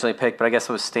Eifert originally picked, but I guess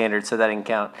it was standard, so that didn't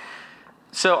count.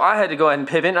 So I had to go ahead and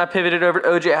pivot, and I pivoted over to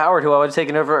O.J. Howard, who I would have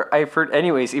taken over Eifert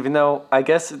anyways, even though I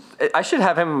guess I should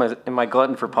have him in my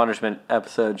Glutton for Punishment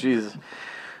episode. Jesus.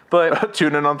 But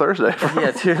Tune in on Thursday.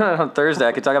 yeah, tune in on Thursday.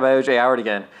 I could talk about O.J. Howard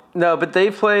again. No, but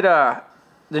they played the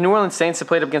New Orleans Saints have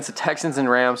played up against the Texans and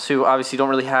Rams, who obviously don't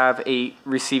really have a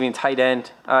receiving tight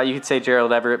end. You could say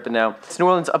Gerald Everett, but no. It's New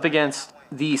Orleans up against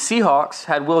the Seahawks,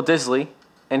 had Will Disley,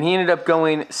 and he ended up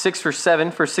going 6 for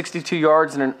 7 for 62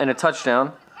 yards and a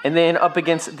touchdown. And then up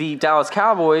against the Dallas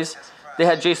Cowboys, they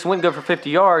had Jason Witten go for 50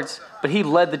 yards, but he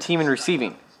led the team in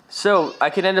receiving. So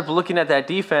I could end up looking at that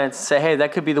defense and say, hey,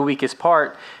 that could be the weakest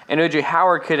part, and O.J.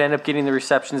 Howard could end up getting the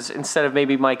receptions instead of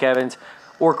maybe Mike Evans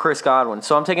or Chris Godwin.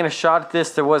 So I'm taking a shot at this.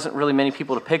 There wasn't really many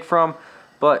people to pick from,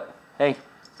 but hey,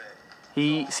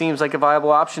 he seems like a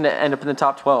viable option to end up in the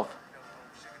top 12.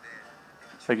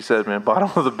 Like you said, man,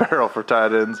 bottom of the barrel for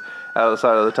tight ends out of the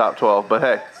side of the top 12. But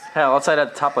hey. Hell, outside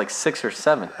at the top like 6 or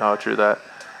 7. Oh, true that.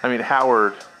 I mean,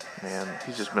 Howard, man,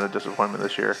 he's just been a disappointment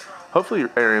this year. Hopefully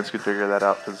Arians can figure that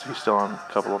out because he's still on a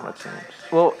couple of my teams.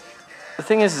 Well, the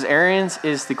thing is Arians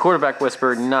is the quarterback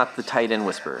whisperer, not the tight end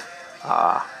whisperer.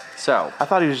 So I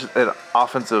thought he was just an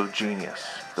offensive genius.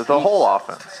 The whole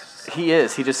offense. he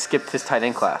is. He just skipped his tight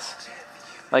end class.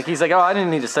 Like, he's like, oh, I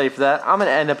didn't need to study for that. I'm going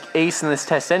to end up acing this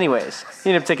test anyways. He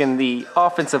ended up taking the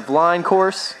offensive line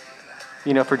course,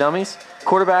 for dummies,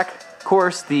 quarterback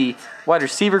course, the wide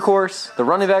receiver course, the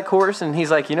running back course, and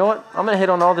he's like, you know what? I'm going to hit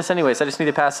on all this anyways. I just need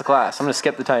to pass the class. I'm going to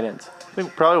skip the tight ends. I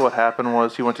think probably what happened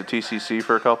was he went to TCC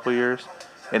for a couple of years,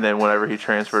 and then whenever he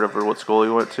transferred over to what school he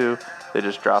went to, they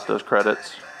just dropped those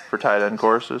credits for tight end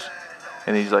courses,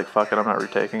 and he's like, fuck it, I'm not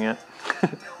retaking it.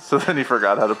 So then he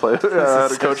forgot how to play, how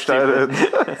to coach tight ends.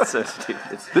 It's so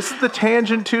stupid. This is the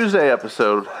Tangent Tuesday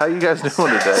episode. How you guys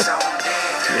doing today?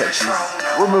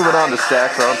 We're moving on to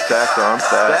stacks on stacks on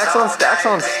stacks. Stacks on stacks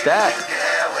on stacks.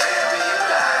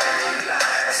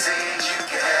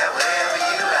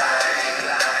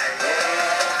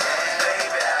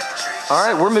 All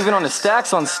right, we're moving on to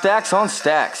stacks on stacks on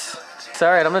stacks. All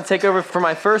right, I'm going to take over for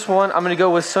my first one. I'm going to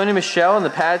go with Sony Michel and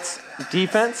the Pats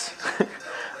defense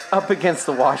up against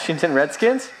the Washington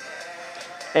Redskins.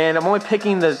 And I'm only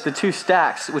picking the two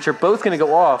stacks, which are both going to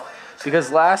go off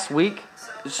because last week,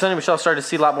 Sony Michel started to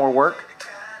see a lot more work.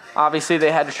 Obviously,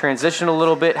 they had to transition a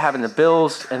little bit, having the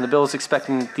Bills, and the Bills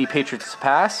expecting the Patriots to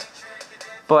pass.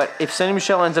 But if Sony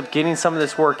Michel ends up getting some of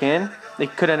this work in, they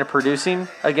could end up producing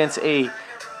against a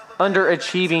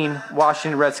underachieving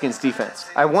Washington Redskins defense.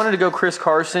 I wanted to go Chris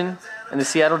Carson and the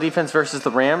Seattle defense versus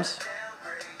the Rams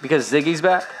because Ziggy's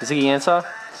back, Ziggy Ansah.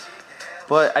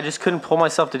 But I just couldn't pull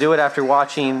myself to do it after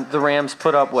watching the Rams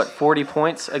put up, 40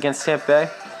 points against Tampa Bay?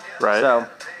 Right. So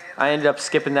I ended up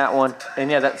skipping that one.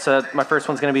 And yeah, that's my first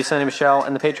one's going to be Sony Michel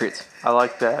and the Patriots. I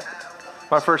like that.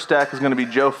 My first stack is going to be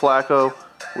Joe Flacco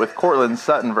with Cortland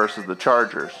Sutton versus the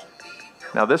Chargers.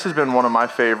 Now, this has been one of my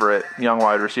favorite young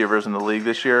wide receivers in the league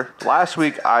this year. Last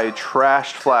week, I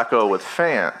trashed Flacco with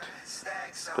Fant.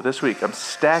 But this week, I'm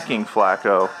stacking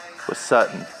Flacco with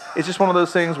Sutton. It's just one of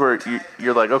those things where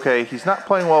you're like, okay, he's not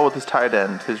playing well with his tight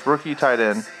end, his rookie tight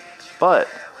end, but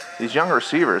these young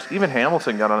receivers, even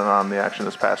Hamilton got on the action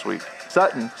this past week.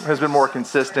 Sutton has been more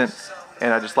consistent,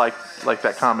 and I just like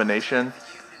that combination.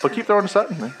 But keep throwing to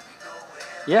Sutton, man.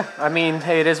 Yeah, I mean,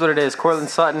 hey, it is what it is. Courtland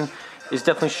Sutton is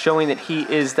definitely showing that he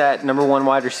is that number one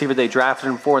wide receiver they drafted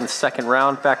him for in the second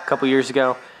round back a couple years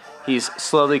ago. He's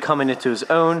slowly coming into his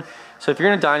own. So if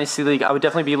you're in a dynasty league, I would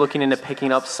definitely be looking into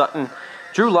picking up Sutton.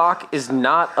 Drew Lock is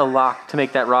not a lock to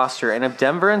make that roster. And if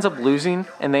Denver ends up losing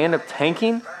and they end up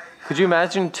tanking, could you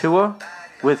imagine Tua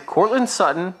with Courtland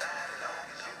Sutton,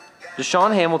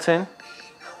 Deshaun Hamilton,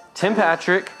 Tim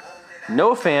Patrick,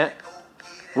 Noah Fant,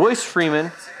 Royce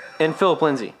Freeman, and Phillip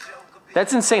Lindsay?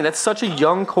 That's insane. That's such a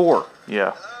young core.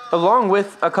 Yeah. Along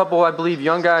with a couple, I believe,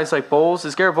 young guys like Bowles.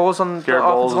 Is Garrett Bowles on the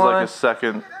offensive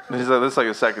line? This is like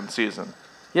a second season.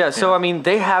 Yeah, so, I mean,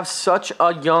 they have such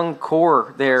a young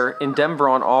core there in Denver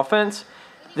on offense.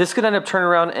 This could end up turning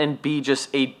around and be just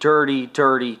a dirty,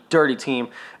 dirty, dirty team,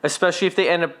 especially if they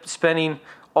end up spending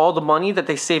all the money that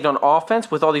they saved on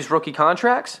offense with all these rookie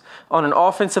contracts on an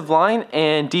offensive line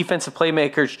and defensive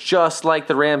playmakers, just like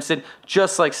the Rams did,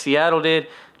 just like Seattle did,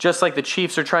 just like the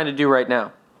Chiefs are trying to do right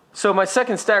now. So my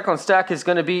second stack on stack is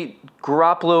going to be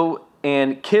Garoppolo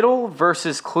and Kittle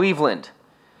versus Cleveland.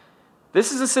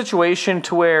 This is a situation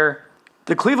to where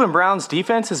the Cleveland Browns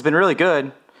defense has been really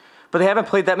good, but they haven't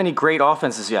played that many great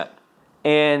offenses yet.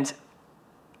 And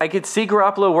I could see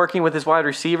Garoppolo working with his wide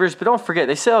receivers, but don't forget,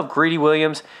 they still have Greedy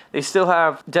Williams. They still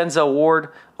have Denzel Ward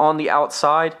on the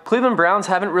outside. Cleveland Browns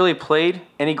haven't really played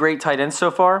any great tight ends so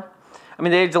far. I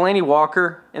mean, they had Delaney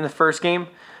Walker in the first game,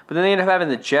 but then they ended up having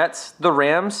the Jets, the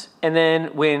Rams, and then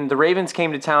when the Ravens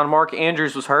came to town, Mark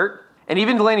Andrews was hurt, and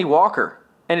even Delaney Walker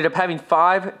ended up having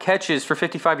 5 catches for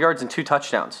 55 yards and 2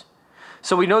 touchdowns.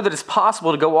 So we know that it's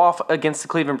possible to go off against the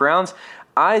Cleveland Browns.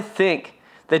 I think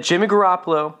that Jimmy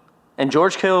Garoppolo and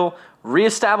George Kittle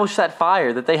reestablish that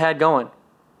fire that they had going.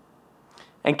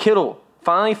 And Kittle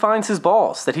finally finds his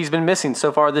balls that he's been missing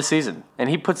so far this season, and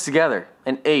he puts together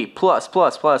an A+++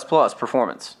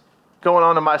 performance. Going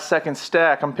on to my second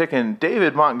stack, I'm picking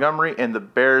David Montgomery and the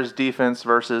Bears defense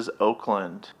versus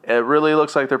Oakland. It really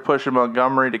looks like they're pushing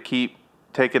Montgomery to keep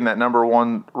taking that number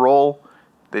one role.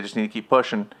 They just need to keep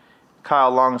pushing.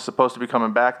 Kyle Long is supposed to be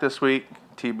coming back this week.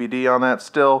 TBD on that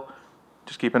still.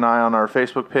 Just keep an eye on our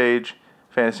Facebook page,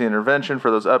 Fantasy Intervention, for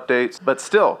those updates. But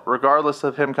still, regardless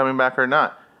of him coming back or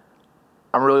not,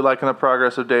 I'm really liking the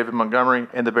progress of David Montgomery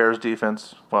and the Bears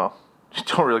defense. Well, you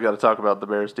don't really got to talk about the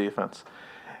Bears defense.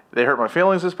 They hurt my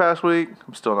feelings this past week.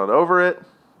 I'm still not over it,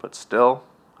 but still,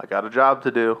 I got a job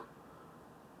to do.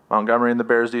 Montgomery and the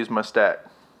Bears D is my stack.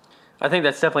 I think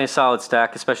that's definitely a solid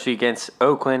stack, especially against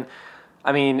Oakland.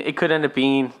 I mean, it could end up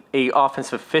being a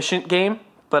offensive efficient game,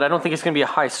 but I don't think it's going to be a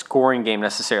high-scoring game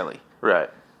necessarily. Right.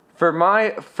 For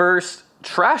my first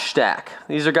trash stack,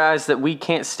 these are guys that we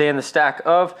can't stand the stack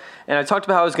of, and I talked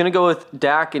about how I was going to go with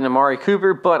Dak and Amari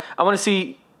Cooper, but I want to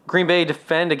see Green Bay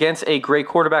defend against a great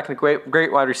quarterback and a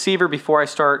great wide receiver before I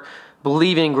start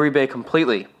believing in Green Bay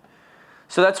completely.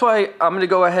 So that's why I'm going to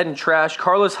go ahead and trash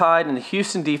Carlos Hyde and the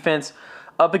Houston defense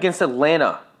up against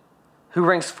Atlanta, who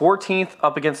ranks 14th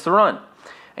up against the run.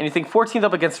 And you think 14th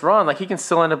up against the run, like he can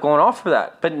still end up going off for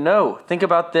that. But no, think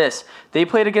about this. They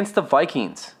played against the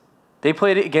Vikings. They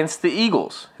played against the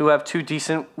Eagles, who have 2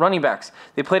 decent running backs.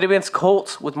 They played against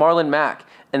Colts with Marlon Mack.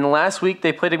 And last week,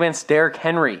 they played against Derrick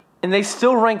Henry. And they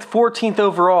still ranked 14th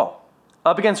overall.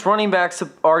 Up against running backs that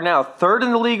are now 3rd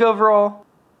in the league overall,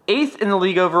 8th in the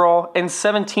league overall, and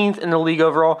 17th in the league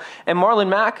overall. And Marlon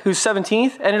Mack, who's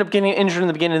 17th, ended up getting injured in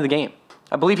the beginning of the game.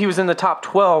 I believe he was in the top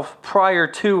 12 prior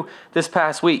to this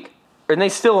past week. And they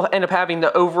still end up having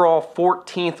the overall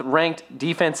 14th ranked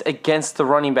defense against the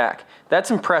running back. That's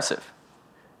impressive.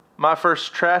 My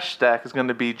first trash stack is going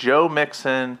to be Joe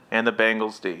Mixon and the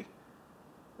Bengals D.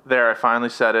 There, I finally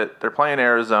said it. They're playing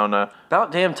Arizona.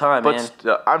 About damn time, man.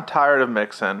 I'm tired of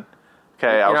Mixon.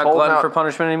 Okay, You're not glutton for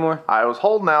punishment anymore? I was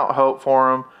holding out hope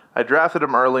for him. I drafted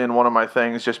him early in one of my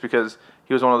things just because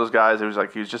he was one of those guys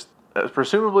that he was just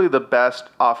presumably the best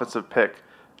offensive pick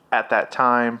at that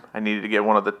time. I needed to get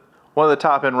one of the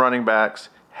top end running backs.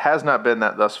 Has not been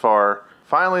that thus far.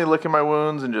 Finally licking my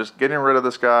wounds and just getting rid of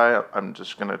this guy. I'm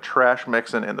just going to trash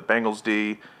Mixon and the Bengals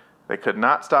D. They could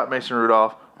not stop Mason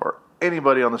Rudolph or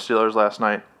anybody on the Steelers last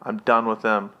night. I'm done with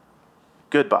them.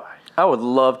 Goodbye. I would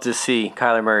love to see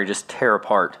Kyler Murray just tear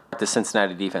apart the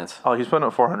Cincinnati defense. Oh, he's putting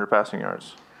up 400 passing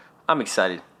yards. I'm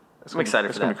excited. I'm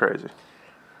excited for that. It's going to be crazy.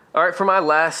 All right, for my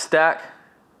last stack,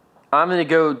 I'm going to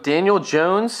go Daniel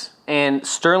Jones and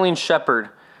Sterling Shepard,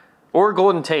 or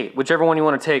Golden Tate, whichever one you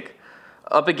want to take.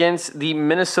 up against the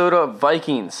Minnesota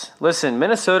Vikings. Listen,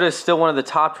 Minnesota is still one of the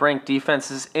top-ranked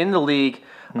defenses in the league,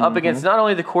 up against not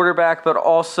only the quarterback, but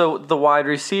also the wide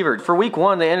receiver. For week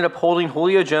 1, they ended up holding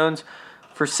Julio Jones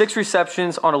for 6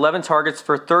 receptions on 11 targets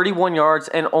for 31 yards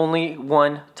and only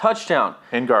 1 touchdown.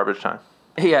 In garbage time.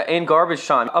 Yeah, in garbage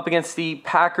time. Up against the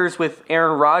Packers with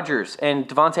Aaron Rodgers and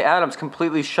Devontae Adams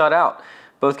completely shut out.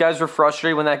 Both guys were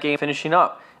frustrated when that game finishing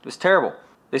up. It was terrible.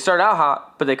 They started out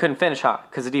hot, but they couldn't finish hot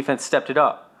because the defense stepped it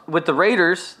up. With the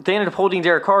Raiders, they ended up holding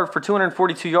Derek Carr for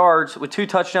 242 yards with 2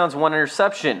 touchdowns, 1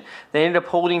 interception. They ended up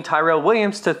holding Tyrell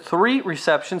Williams to 3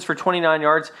 receptions for 29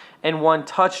 yards and 1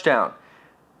 touchdown.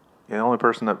 Yeah, the only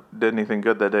person that did anything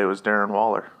good that day was Darren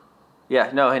Waller.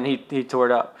 Yeah, no, and he tore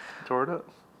it up. Tore it up.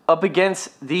 Up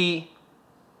against the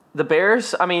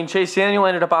Bears, I mean, Chase Daniel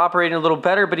ended up operating a little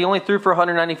better, but he only threw for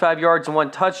 195 yards and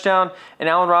 1 touchdown, and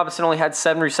Allen Robinson only had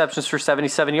 7 receptions for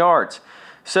 77 yards.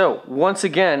 So, once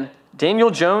again, Daniel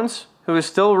Jones, who is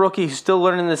still a rookie, who's still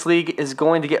learning in this league, is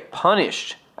going to get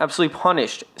punished, absolutely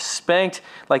punished, spanked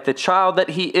like the child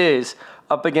that he is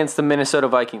up against the Minnesota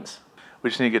Vikings. We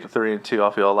just need to get to 3-2.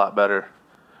 I'll feel a lot better.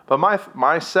 But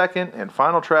my second and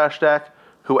final trash stack,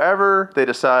 whoever they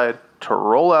decide to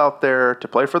roll out there to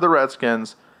play for the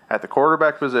Redskins at the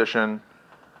quarterback position,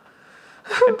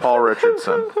 and Paul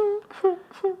Richardson.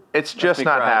 It's just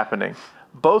not happening.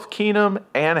 Both Keenum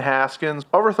and Haskins,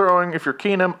 overthrowing if you're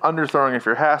Keenum, underthrowing if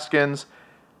you're Haskins,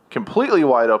 completely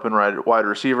wide open wide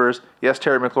receivers. Yes,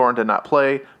 Terry McLaurin did not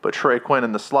play, but Trey Quinn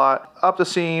in the slot, up the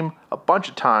seam a bunch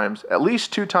of times, at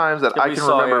least 2 times that I can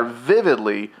remember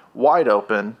vividly, wide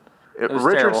open.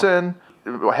 Richardson,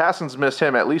 Haskins missed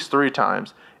him at least 3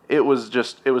 times. It was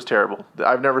terrible.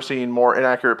 I've never seen more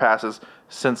inaccurate passes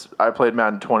since I played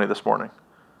Madden 20 this morning.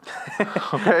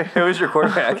 Okay? Who was your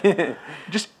quarterback?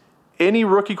 Just any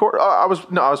rookie quarterback. I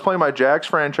was playing my Jags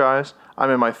franchise. I'm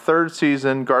in my 3rd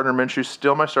season. Gardner Minshew's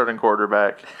still my starting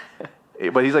quarterback.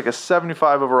 But he's like a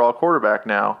 75 overall quarterback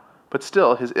now. But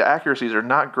still, his accuracies are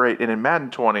not great. And in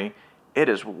Madden 20, it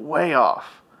is way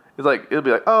off. It'll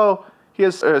be like, oh, he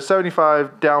has a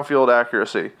 75 downfield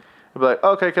accuracy. It'll be like,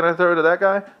 okay, can I throw it to that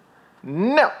guy?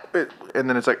 No. And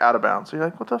then it's like out of bounds. So you're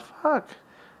like, what the fuck?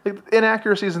 Like,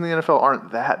 inaccuracies in the NFL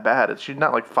aren't that bad. It's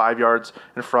not like 5 yards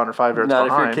in front or 5 yards Not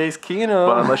behind. if you're Case Keenum.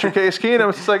 But unless you're Case Keenum,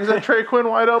 it's like, is that Trey Quinn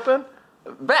wide open?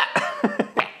 Bat.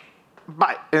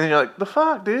 Bye. And then you're like, the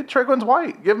fuck, dude? Trey Quinn's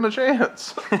white. Give him a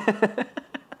chance. And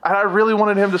I really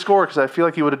wanted him to score because I feel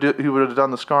like he would have done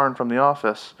the scarring from The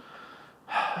Office.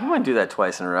 You wouldn't do that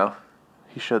twice in a row.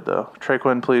 He should, though. Trey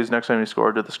Quinn, please, next time you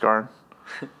score, do the scarring.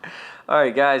 All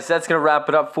right, guys, that's going to wrap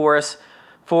it up for us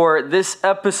for this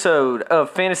episode of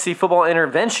Fantasy Football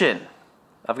Intervention.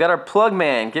 I've got our plug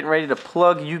man getting ready to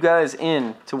plug you guys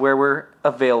in to where we're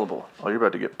available. Oh, you're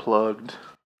about to get plugged.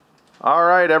 All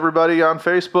right, everybody on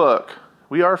Facebook.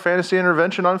 We are Fantasy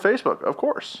Intervention on Facebook, of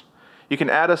course. You can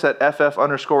add us at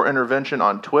FF_intervention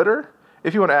on Twitter.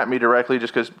 If you want to at me directly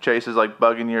just because Chase is like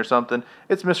bugging you or something,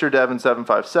 it's Mr.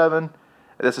 Devin757.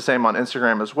 That's the same on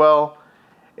Instagram as well.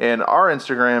 And our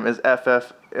Instagram is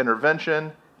FF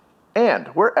Intervention. And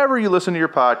wherever you listen to your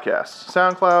podcasts,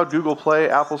 SoundCloud, Google Play,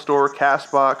 Apple Store,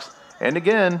 CastBox, and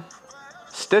again,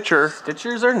 Stitcher.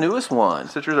 Stitcher's our newest one.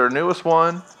 Stitcher's our newest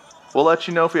one. We'll let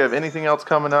you know if we have anything else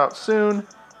coming out soon.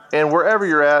 And wherever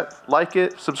you're at, like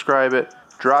it, subscribe it,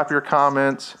 drop your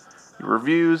comments, your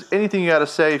reviews, anything you got to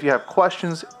say. If you have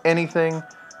questions, anything,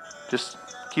 just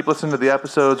keep listening to the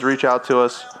episodes. Reach out to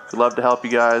us. We love to help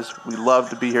you guys. We love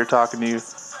to be here talking to you.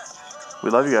 We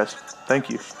love you guys. Thank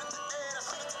you.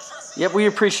 Yep, we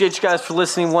appreciate you guys for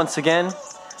listening once again.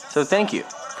 So thank you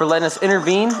for letting us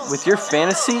intervene with your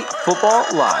fantasy football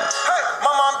lives. Hey, my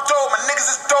mom dope, my niggas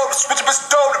is dope, the switch up is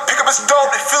dope, the pick up is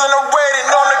dope, they feeling the way, they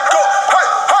know I'm the GOAT. Hey,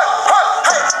 hey, hey,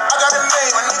 hey, I got it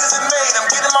made, my niggas is made, I'm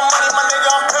getting my money, my nigga,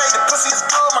 I'm paid, the pussy is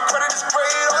good, my credit is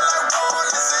great, all I want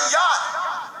is a yacht.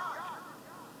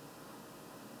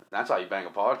 That's how you bang a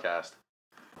podcast.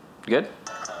 Good?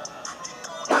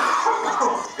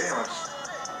 Damn, I just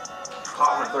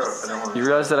caught my throat. You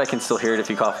realize that I can still hear it if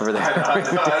you cough over there.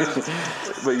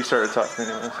 But you started talking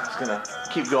anyway. I was going to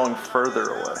keep going further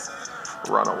away.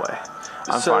 Run away.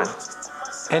 I'm So-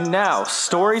 fine. And now,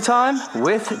 story time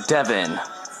with Devin.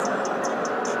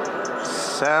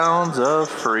 Sounds of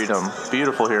freedom.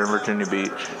 Beautiful here in Virginia Beach.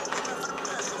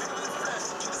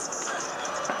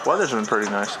 Weather's been pretty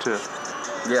nice too.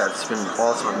 Yeah, it's been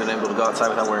awesome. I've been able to go outside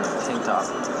without wearing a tank top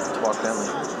to walk family.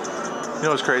 You know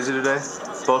what's crazy today?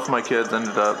 Both my kids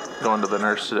ended up going to the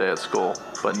nurse today at school,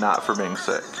 but not for being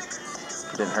sick.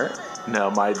 You didn't hurt?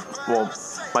 No, my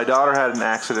daughter had an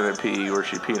accident at PE where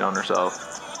she peed on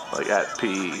herself, like at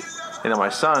PE. And then my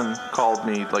son called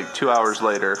me like 2 hours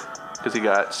later because he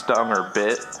got stung or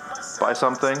bit by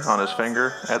something on his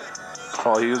finger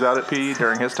while he was out at PE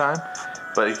during his time.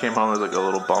 But he came home with like a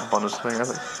little bump on his finger. I was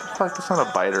like, fuck, that's not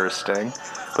a bite or a sting.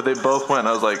 But they both went.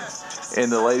 I was like,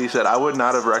 and the lady said, I would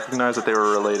not have recognized that they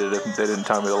were related if they didn't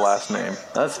tell me the last name.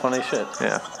 That's funny shit.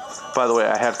 Yeah. By the way,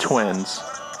 I have twins,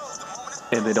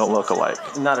 and they don't look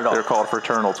alike. Not at all. They're called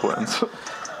fraternal twins.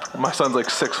 My son's like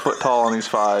 6 foot tall and he's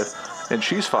 5, and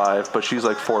she's 5, but she's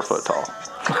like 4 foot tall.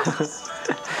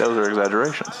 Those are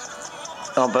exaggerations.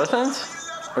 On both ends?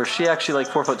 Or is she actually like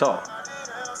 4 foot tall?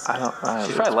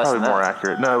 She's probably less than more that.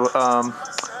 accurate. No,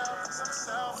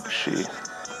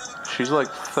 she's like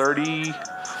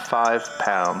 35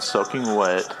 pounds, soaking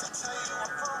wet,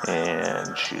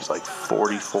 and she's like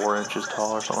 44 inches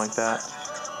tall or something like that.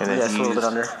 And then Yeah, it's a little bit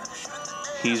under.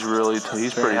 He's really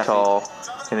he's pretty half tall,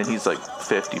 and then he's like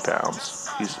 50 pounds.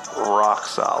 He's rock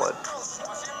solid.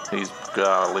 He's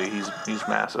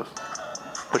massive.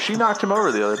 But she knocked him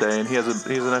over the other day, and he has a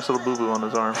nice little boo boo on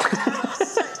his arm.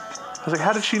 I was like,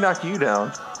 how did she knock you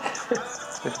down?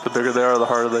 The bigger they are, the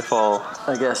harder they fall.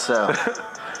 I guess so.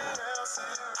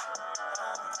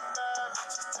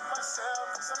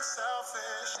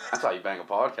 That's how you bang a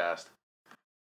podcast.